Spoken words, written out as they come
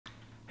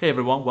Hey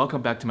everyone,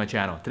 welcome back to my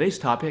channel. Today's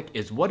topic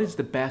is what is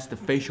the best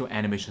facial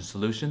animation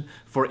solution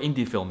for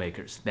indie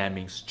filmmakers. That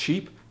means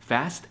cheap,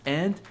 fast,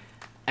 and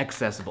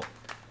accessible.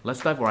 Let's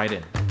dive right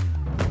in.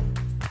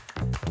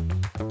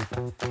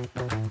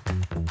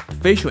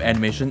 Facial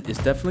animation is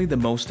definitely the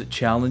most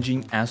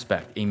challenging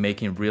aspect in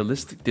making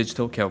realistic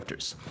digital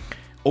characters.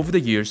 Over the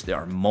years, there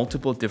are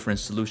multiple different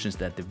solutions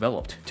that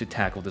developed to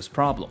tackle this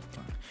problem.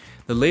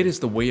 The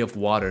latest The Way of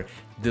Water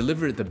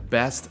delivered the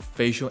best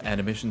facial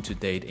animation to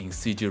date in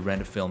CG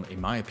rendered film in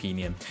my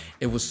opinion.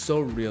 It was so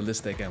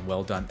realistic and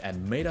well done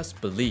and made us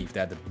believe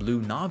that the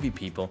blue Na'vi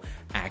people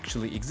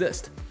actually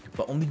exist.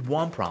 But only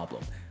one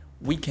problem,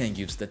 we can't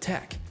use the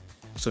tech.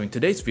 So in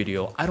today's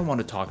video, I don't want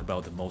to talk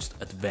about the most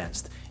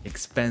advanced,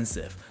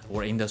 expensive,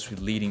 or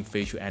industry-leading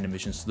facial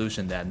animation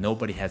solution that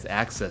nobody has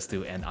access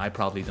to and I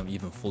probably don't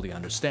even fully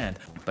understand.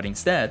 But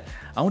instead,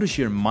 I want to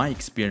share my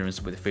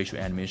experience with facial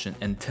animation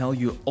and tell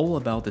you all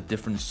about the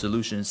different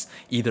solutions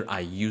either I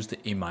used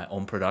in my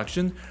own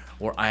production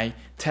or I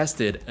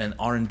tested and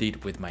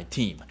R&D'd with my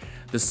team.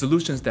 The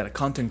solutions that a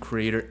content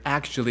creator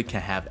actually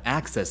can have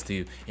access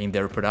to in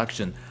their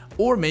production,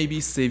 or maybe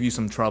save you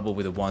some trouble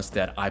with the ones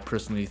that I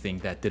personally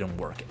think that didn't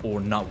work or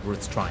not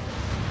worth trying.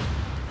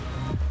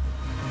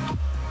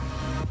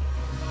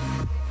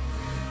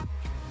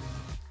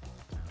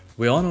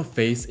 We all know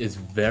face is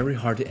very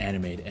hard to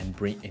animate and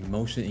bring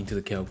emotion into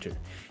the character.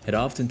 It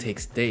often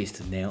takes days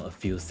to nail a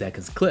few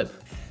seconds clip.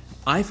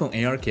 iPhone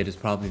ARkit is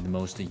probably the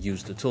most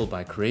used tool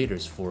by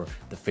creators for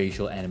the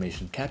facial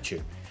animation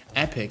capture.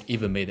 Epic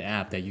even made an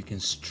app that you can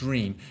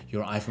stream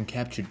your iPhone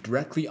capture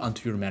directly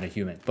onto your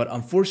Metahuman. But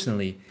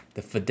unfortunately,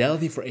 the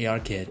fidelity for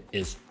ARkit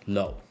is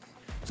low.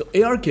 So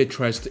ARkit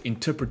tries to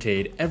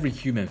interpret every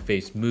human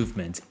face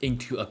movement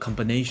into a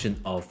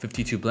combination of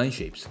 52 blend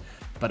shapes.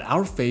 But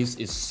our face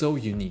is so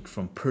unique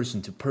from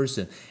person to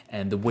person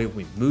and the way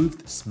we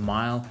move,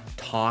 smile,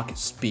 talk,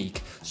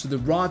 speak. So the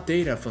raw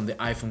data from the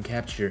iPhone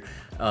capture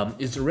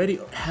is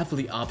already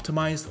heavily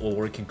optimized,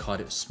 or we can call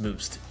it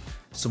smoothed.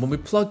 So when we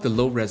plug the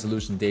low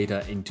resolution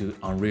data into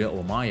Unreal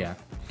or Maya,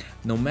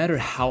 no matter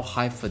how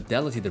high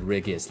fidelity the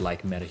rig is,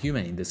 like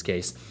Metahuman in this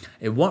case,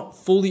 it won't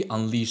fully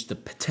unleash the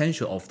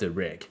potential of the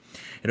rig.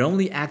 It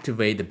only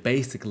activates the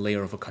basic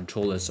layer of a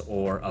controllers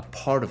or a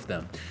part of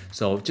them.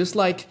 So just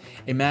like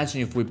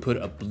imagine if we put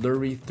a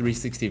blurry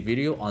 360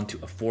 video onto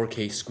a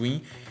 4K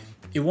screen,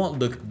 it won't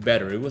look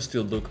better, it will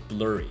still look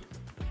blurry.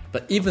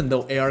 But even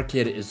though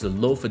ARkit is a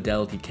low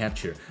fidelity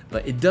capture,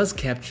 but it does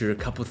capture a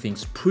couple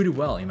things pretty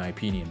well in my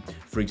opinion.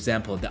 For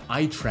example, the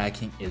eye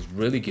tracking is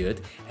really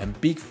good and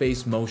big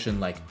face motion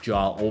like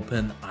jaw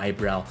open,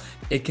 eyebrow,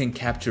 it can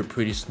capture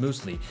pretty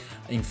smoothly.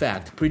 In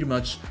fact, pretty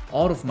much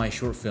all of my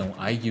short film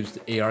I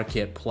used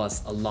ARkit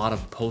plus a lot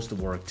of post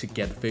work to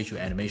get the facial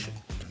animation.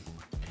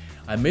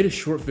 I made a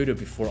short video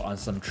before on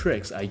some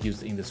tricks I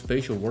used in this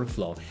facial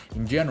workflow.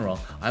 In general,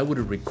 I would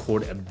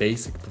record a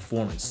basic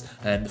performance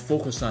and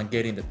focus on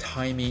getting the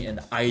timing and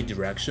eye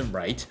direction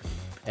right,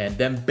 and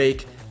then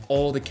bake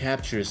all the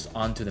captures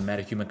onto the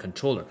Metahuman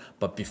controller.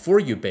 But before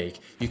you bake,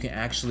 you can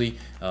actually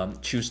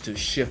choose to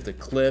shift the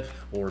clip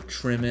or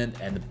trim it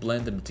and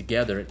blend them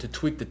together to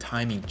tweak the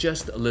timing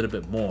just a little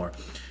bit more,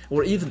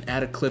 or even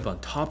add a clip on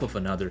top of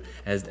another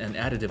as an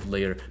additive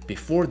layer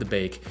before the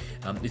bake.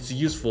 It's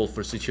useful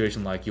for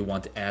situations like you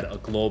want to add a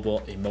global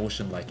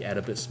emotion like add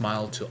a bit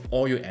smile to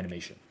all your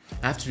animation.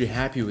 After you're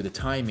happy with the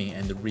timing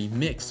and the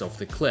remix of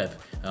the clip,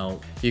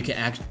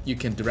 you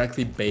can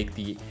directly bake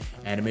the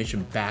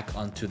animation back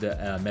onto the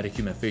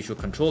Metahuman facial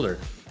controller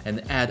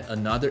and add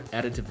another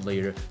additive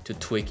layer to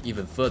tweak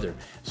even further.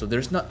 So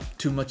there's not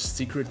too much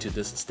secret to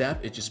this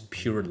step, it's just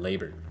pure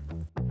labor.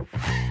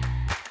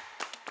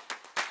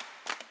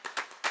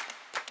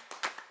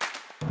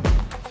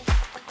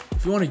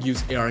 If you want to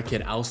use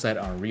ARkit outside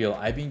Unreal,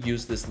 I've been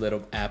using this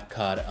little app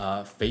called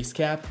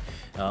FaceCap,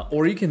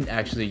 or you can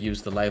actually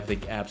use the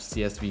LiveLink app's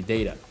CSV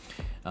data.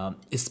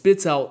 It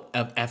spits out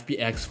an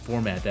FBX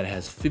format that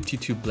has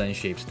 52 blend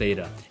shapes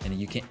data, and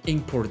you can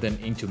import them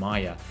into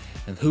Maya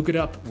and hook it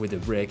up with a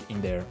rig in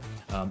there,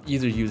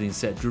 either using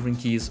set-driven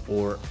keys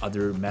or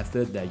other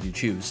method that you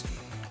choose.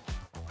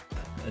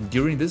 And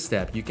during this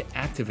step, you can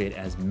activate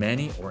as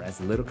many or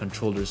as little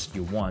controllers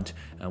you want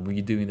when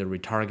you're doing the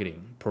retargeting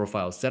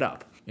profile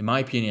setup. In my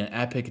opinion,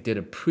 Epic did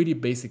a pretty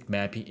basic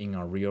mapping in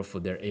Unreal for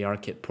their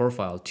ARkit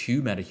profile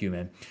to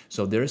Metahuman,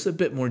 so there's a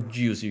bit more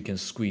juice you can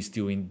squeeze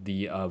during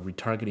the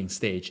retargeting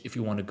stage if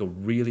you want to go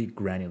really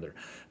granular.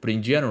 But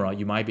in general,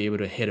 you might be able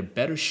to hit a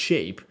better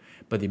shape,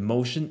 but the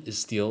motion is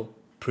still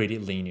pretty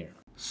linear.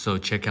 So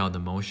check out the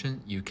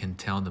motion. You can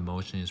tell the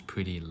motion is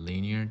pretty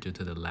linear due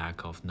to the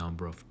lack of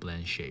number of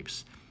blend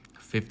shapes.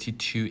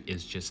 52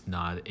 is just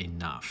not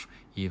enough,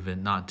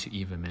 not to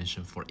even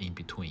mention for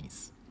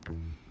in-betweens.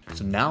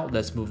 So now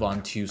let's move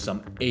on to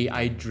some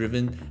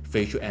AI-driven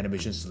facial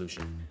animation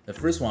solution. The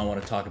first one I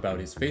want to talk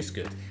about is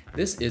FaceGood.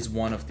 This is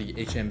one of the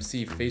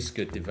HMC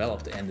FaceGood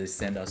developed and they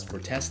sent us for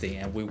testing,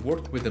 and we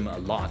worked with them a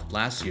lot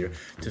last year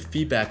to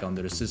feedback on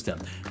their system.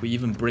 We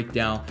even break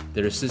down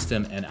their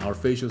system and our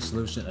facial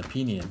solution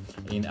opinion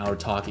in our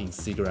talk in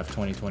SIGGRAPH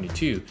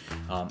 2022.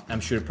 I'm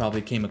sure you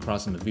probably came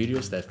across some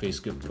videos that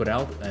FaceGood put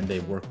out, and they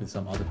work with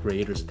some other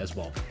creators as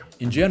well.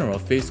 In general,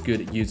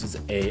 FaceGood uses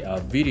a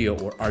video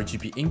or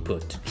RGB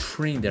input to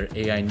train their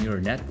AI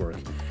neural network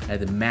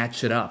and then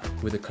match it up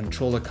with a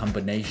controller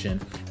combination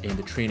in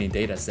the training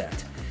data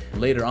set.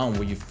 Later on,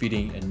 when you're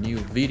feeding a new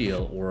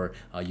video or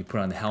you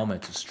put on the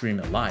helmet to stream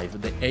it live,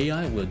 the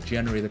AI will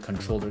generate the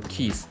controller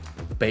keys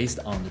based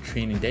on the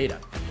training data.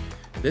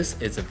 This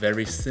is a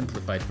very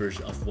simplified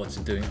version of what's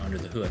doing under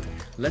the hood.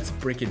 Let's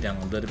break it down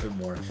a little bit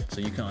more so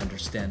you can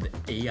understand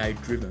the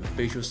AI-driven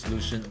facial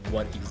solution,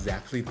 what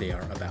exactly they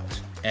are about.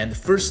 And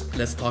first,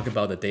 let's talk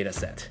about the data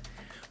set.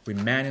 We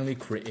manually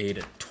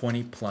created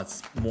 20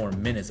 plus more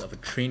minutes of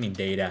training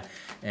data,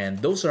 and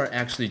those are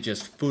actually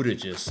just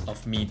footages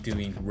of me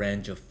doing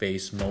range of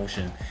face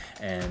motion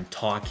and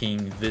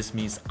talking. This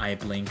means eye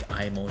blink,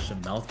 eye motion,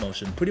 mouth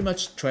motion, pretty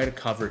much try to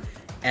cover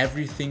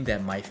everything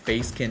that my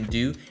face can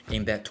do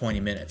in that 20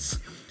 minutes.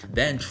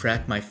 Then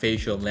track my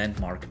facial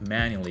landmark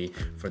manually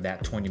for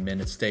that 20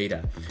 minutes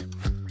data.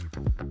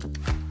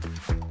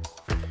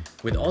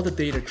 With all the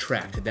data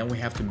tracked, then we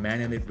have to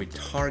manually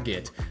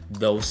retarget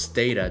those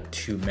data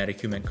to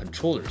Metahuman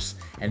controllers.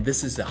 And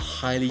this is a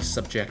highly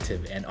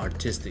subjective and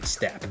artistic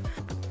step.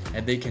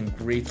 And they can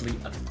greatly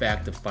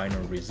affect the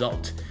final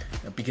result.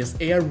 Because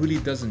AI really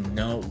doesn't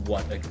know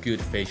what a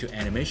good facial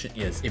animation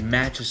is. It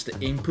matches the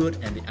input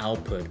and the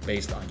output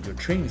based on your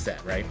training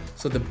set, right?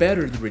 So the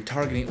better the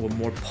retargeting or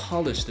more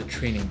polished the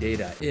training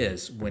data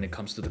is when it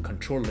comes to the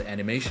controller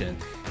animation,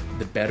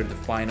 the better the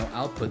final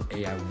output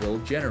AI will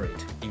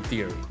generate, in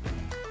theory.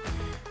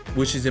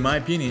 Which is, in my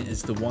opinion,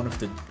 is the one of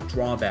the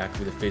drawback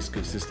with the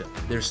FaceGood system.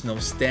 There's no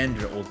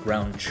standard or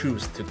ground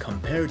truth to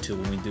compare to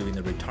when we're doing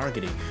the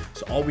retargeting.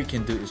 So all we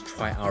can do is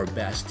try our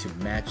best to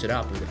match it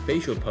up with a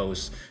facial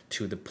pose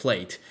to the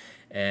plate.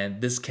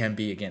 And this can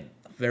be, again,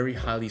 very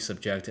highly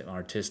subjective and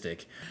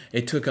artistic.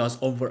 It took us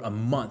over a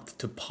month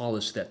to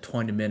polish that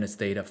 20 minutes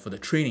data for the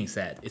training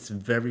set. It's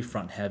very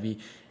front heavy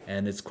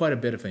and it's quite a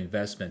bit of an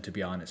investment, to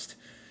be honest.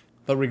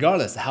 But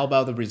regardless, how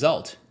about the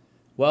result?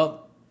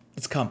 Well,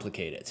 it's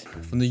complicated.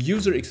 From the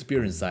user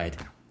experience side,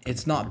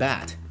 it's not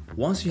bad.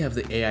 Once you have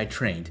the AI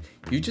trained,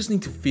 you just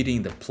need to feed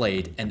in the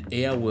plate and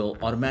AI will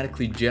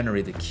automatically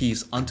generate the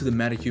keys onto the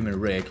Metahuman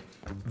rig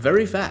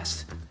very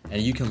fast.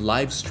 And you can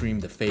live stream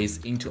the face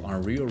into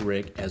Unreal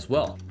Rig as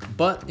well.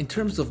 But in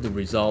terms of the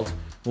result,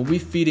 when we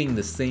feed in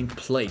the same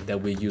plate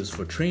that we use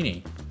for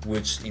training,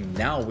 which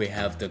now we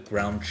have the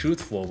ground truth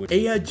for,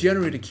 AI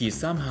generated keys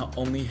somehow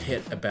only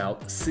hit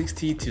about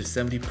 60 to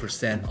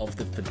 70% of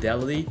the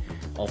fidelity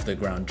of the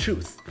ground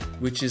truth,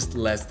 which is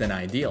less than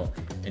ideal.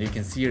 And you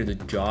can see here the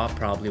jaw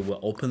probably will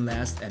open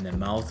less and the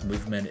mouth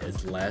movement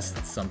is less.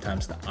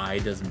 Sometimes the eye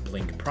doesn't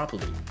blink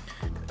properly.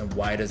 And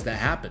why does that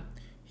happen?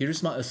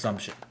 Here's my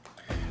assumption.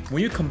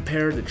 When you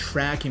compare the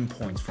tracking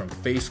points from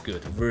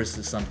FaceGood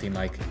versus something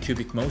like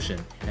Cubic Motion,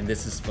 and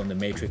this is from the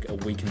Matrix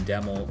Awaken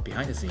demo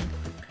behind the scene,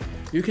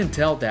 you can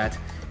tell that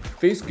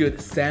FaceGood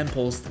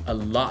samples a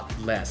lot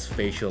less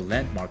facial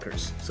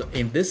landmarkers. So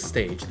in this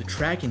stage, the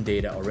tracking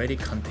data already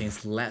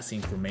contains less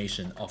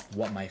information of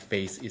what my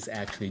face is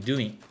actually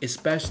doing,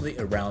 especially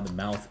around the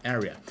mouth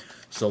area.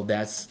 So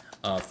that's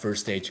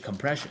first stage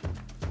compression.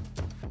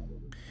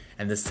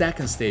 And the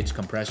second stage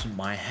compression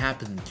might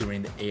happen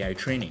during the AI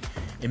training.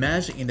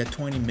 Imagine in the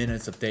 20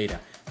 minutes of data,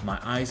 my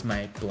eyes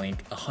might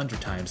blink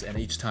 100 times and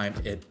each time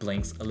it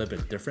blinks a little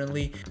bit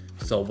differently.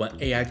 So when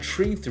AI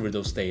trains through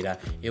those data,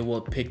 it will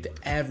pick the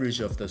average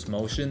of this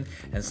motion,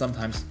 and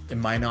sometimes it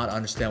might not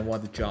understand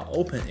what the jaw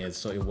open is,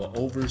 so it will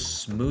over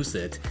smooth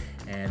it,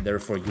 and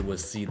therefore you will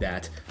see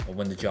that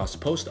when the jaw is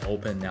supposed to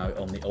open, now it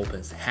only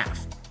opens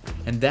half.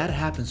 And that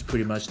happens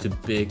pretty much to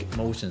big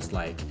motions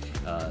like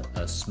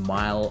a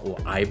smile or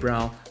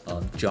eyebrow.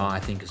 Jaw, I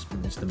think,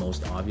 is the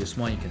most obvious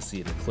one. You can see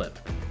in the clip.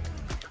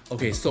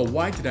 Okay, so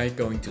why did I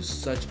go into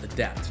such a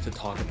depth to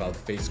talk about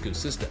the FaceGood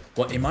system?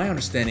 Well, in my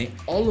understanding,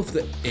 all of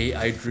the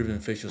AI-driven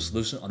facial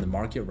solution on the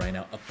market right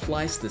now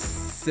applies the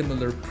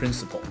similar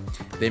principle.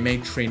 They may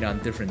train on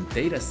different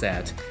data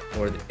set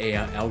or the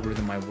AI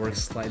algorithm might work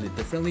slightly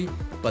differently,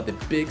 but the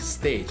big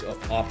stage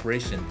of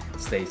operation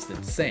stays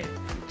the same.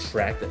 You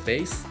track the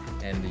face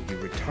and you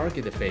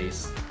retarget the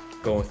face,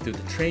 going through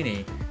the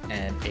training,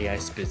 and AI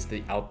spits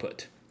the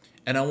output.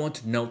 And I want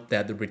to note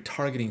that the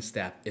retargeting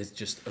step is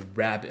just a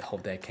rabbit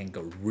hole that can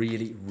go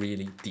really,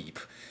 really deep.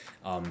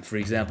 For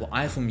example,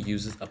 iPhone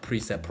uses a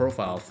preset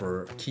profile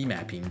for key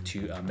mapping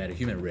to a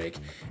Metahuman rig,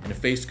 and the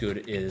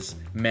FaceGood is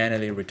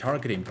manually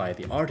retargeting by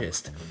the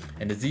artist.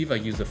 And the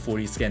Ziva uses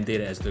 4D scan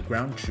data as the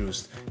ground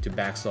truth to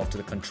backsolve to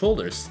the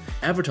controllers.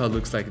 Avatar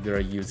looks like they're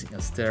using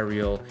a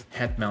stereo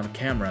head-mount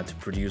camera to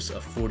produce a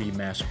 4D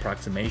mesh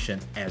approximation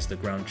as the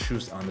ground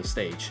truth on the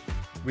stage.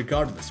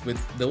 Regardless,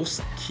 with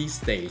those key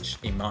stage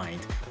in mind,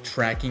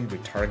 tracking,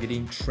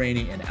 retargeting,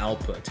 training, and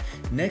output,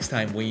 next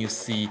time when you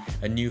see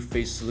a new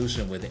face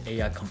solution with an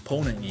AI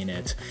component in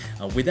it,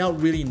 without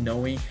really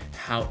knowing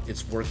how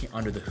it's working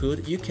under the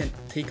hood, you can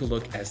take a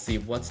look and see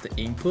what's the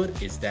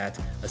input. Is that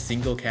a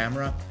single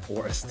camera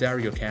or a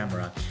stereo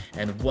camera,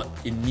 and what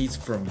it needs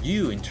from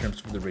you in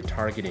terms of the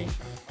retargeting.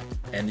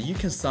 And you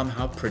can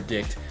somehow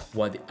predict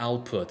what the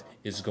output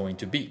is going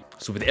to be.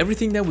 So with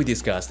everything that we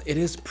discussed, it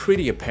is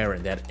pretty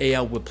apparent that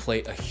AI will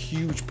play a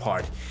huge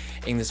part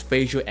in this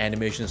facial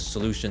animation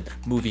solution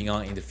moving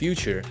on in the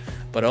future,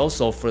 but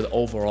also for the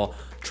overall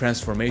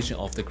transformation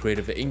of the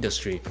creative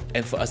industry.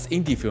 And for us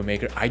indie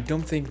filmmakers, I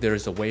don't think there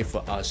is a way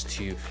for us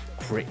to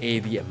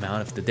create the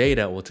amount of the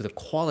data or to the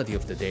quality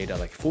of the data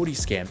like 40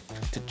 scan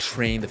to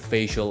train the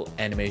facial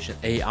animation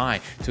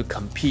AI to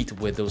compete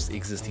with those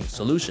existing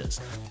solutions.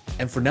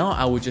 And for now,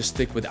 I would just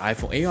stick with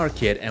iPhone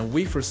ARkit and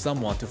wait for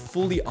someone to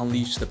fully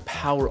unleash the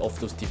power of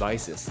those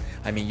devices.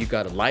 I mean, you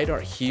got a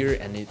LiDAR here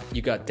and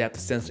you got depth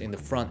sensor in the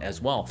front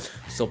as well.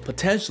 So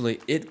potentially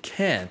it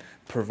can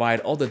provide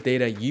all the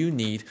data you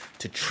need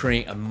to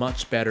train a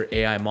much better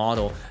AI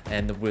model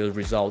and will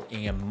result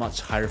in a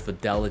much higher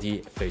fidelity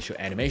facial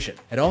animation.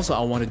 And also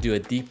I want to do a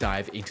deep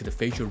dive into the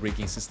facial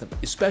rigging system,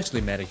 especially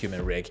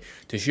Metahuman rig,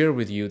 to share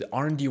with you the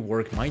R&D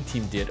work my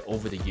team did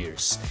over the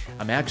years.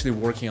 I'm actually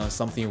working on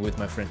something with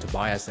my friend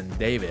Tobias and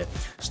David,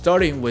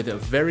 starting with a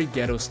very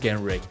ghetto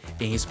scan rig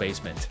in his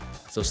basement.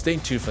 So stay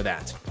tuned for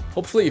that.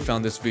 Hopefully you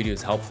found this video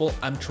is helpful.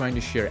 I'm trying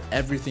to share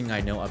everything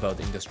I know about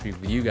the industry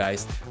with you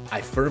guys.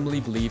 I firmly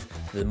believe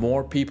the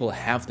more people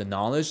have the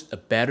knowledge, the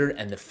better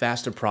and the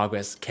faster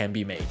progress can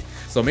be made.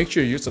 So make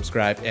sure you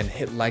subscribe and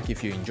hit like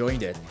if you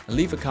enjoyed it, and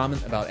leave a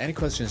comment about any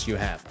questions you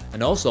have.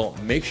 And also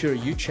make sure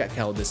you check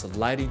out this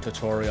lighting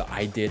tutorial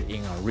I did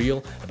in a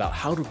reel about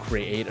how to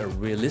create a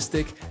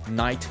realistic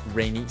night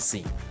rainy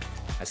scene.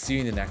 I'll see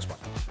you in the next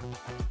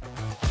one.